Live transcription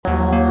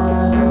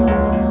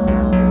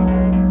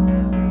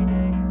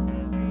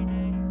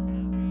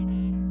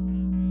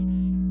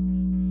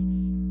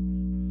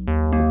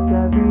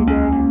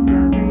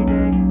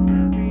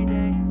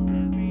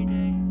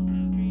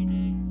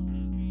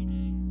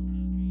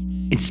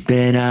It's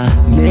been a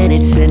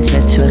minute since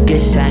I took a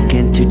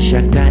second to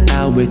check that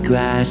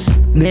hourglass.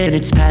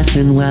 Minutes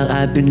passing while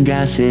I've been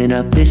gassing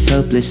up this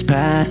hopeless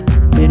path.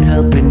 Been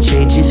hoping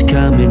change is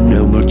coming,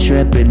 no more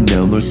tripping,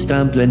 no more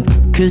stumbling.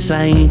 Cause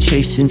I ain't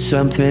chasing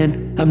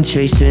something, I'm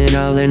chasing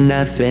all or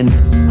nothing.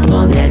 I'm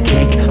on that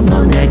kick, I'm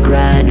on that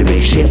grind to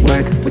make shit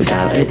work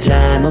without a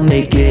dime. I'll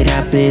make it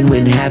happen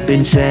when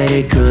happen said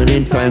it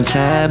couldn't find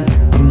time.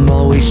 I'm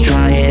always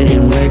trying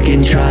and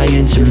working,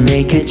 trying to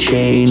make a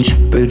change,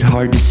 but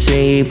hard to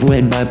save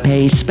when my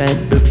pay's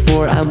spent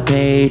before I'm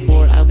paid.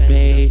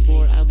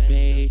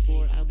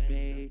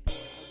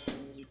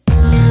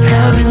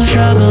 Having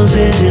troubles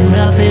isn't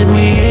nothing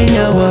we ain't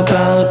know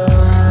about.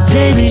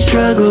 Daily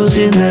struggles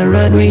in the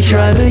rut we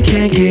try but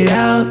can't get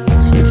out.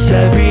 It's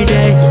every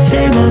day,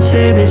 same old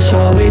same, it's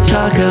all we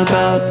talk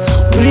about.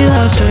 We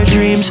lost our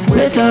dreams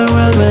with our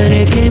world but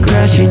it came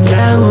crashing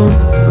down.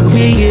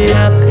 We get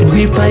up and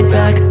we fight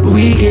back,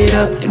 we get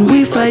up and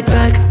we fight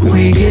back,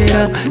 we get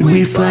up and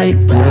we fight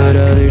back. What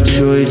other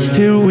choice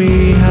do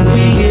we have?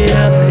 We get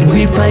up and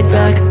we fight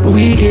back,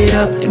 we get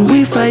up and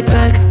we fight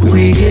back,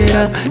 we get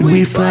up and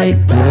we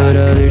fight back. What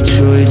other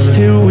choice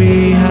do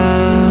we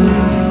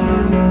have?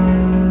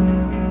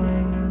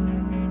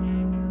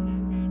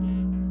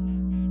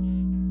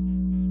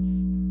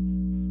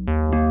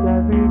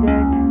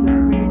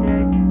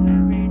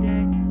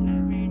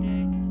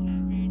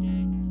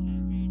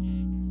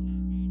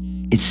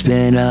 It's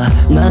been a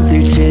month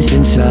or two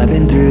since I've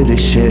been through the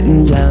shit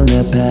and down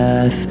the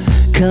path.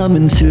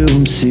 Coming to,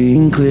 I'm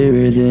seeing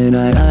clearer than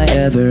I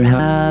ever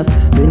have.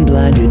 Been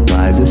blinded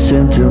by the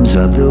symptoms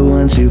of the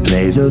ones who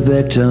play the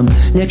victim.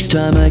 Next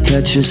time I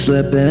catch you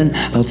slipping,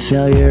 I'll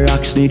tell your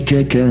rocks need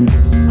kicking.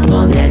 I'm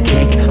on that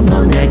kick, I'm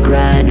on that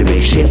grind to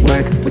make shit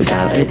work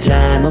without a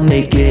dime. I'll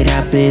make it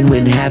happen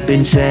when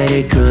happen said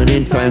it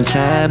couldn't find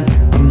time.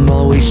 I'm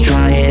always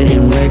trying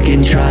and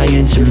working,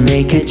 trying to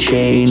make a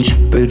change,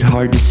 but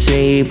hard to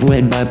save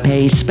when my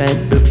pay's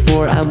spent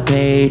before I'm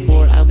paid.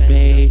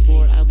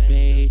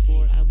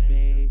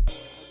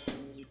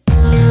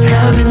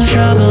 Having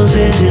troubles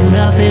isn't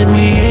nothing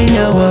we ain't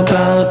know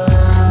about.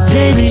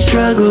 Daily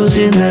struggles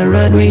in the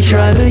rut we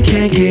try but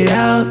can't get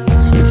out.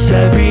 It's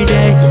every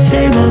day,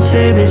 same old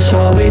same, it's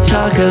all we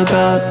talk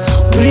about.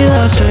 We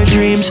lost our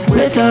dreams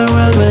with our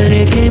world but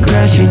it came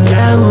crashing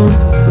down.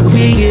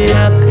 We get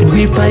up and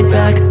we fight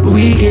back,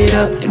 we get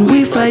up and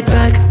we fight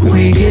back,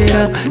 we get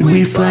up and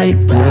we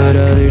fight back. What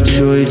other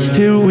choice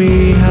do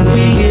we have?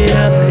 We get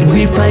up and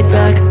we fight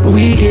back,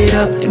 we get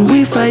up and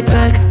we fight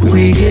back,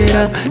 we get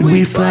up and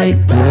we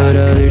fight back. What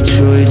other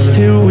choice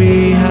do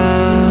we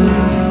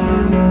have?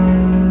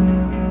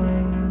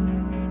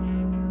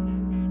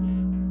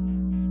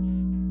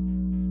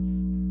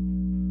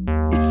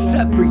 It's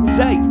every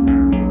day.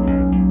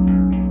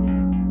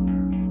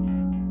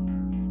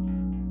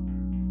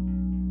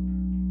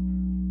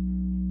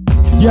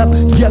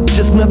 Yep,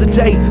 just another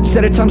day.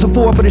 Said it times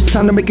before, but it's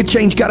time to make a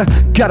change. I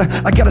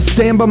gotta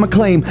stand by my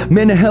claim.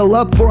 Man the hell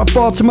up before I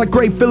fall to my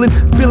grave. I'm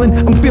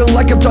feeling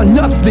like I've done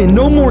nothing.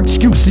 No more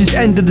excuses,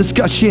 end of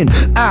discussion.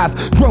 I've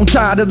grown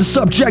tired of the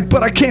subject,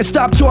 but I can't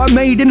stop till I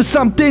made into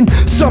something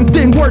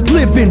worth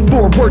living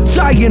for, worth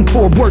dying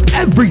for, worth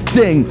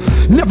everything.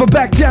 Never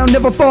back down,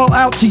 never fall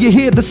out till you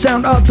hear the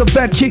sound of the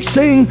fat chick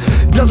sing.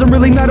 Doesn't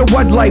really matter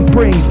what life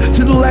brings.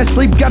 To the last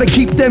sleep, gotta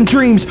keep them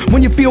dreams.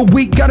 When you feel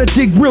weak, gotta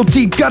dig real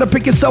deep. Gotta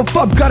pick yourself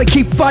up, gotta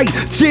keep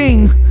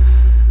fighting.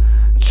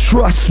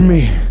 Trust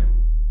me.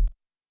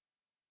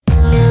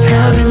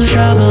 Having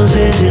troubles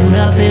isn't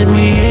nothing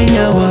we ain't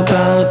know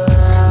about.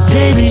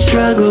 Daily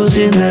struggles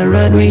in the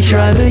rut we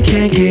try but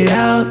can't get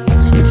out.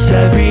 It's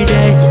every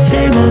day,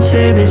 same old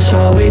same, it's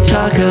all we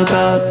talk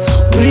about.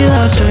 We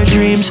lost our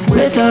dreams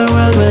with our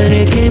world but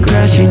it came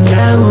crashing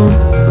down.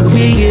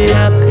 We get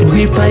up and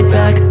we fight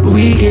back,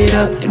 we get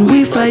up and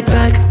we fight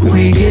back,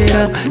 we get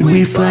up and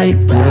we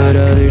fight back. What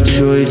other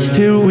choice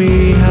do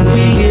we have?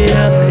 We get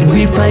up and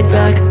we fight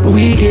back,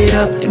 we get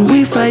up and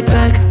we fight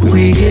back,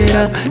 we get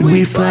up and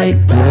we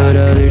fight back. What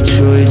other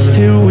choice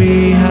do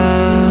we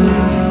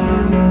have?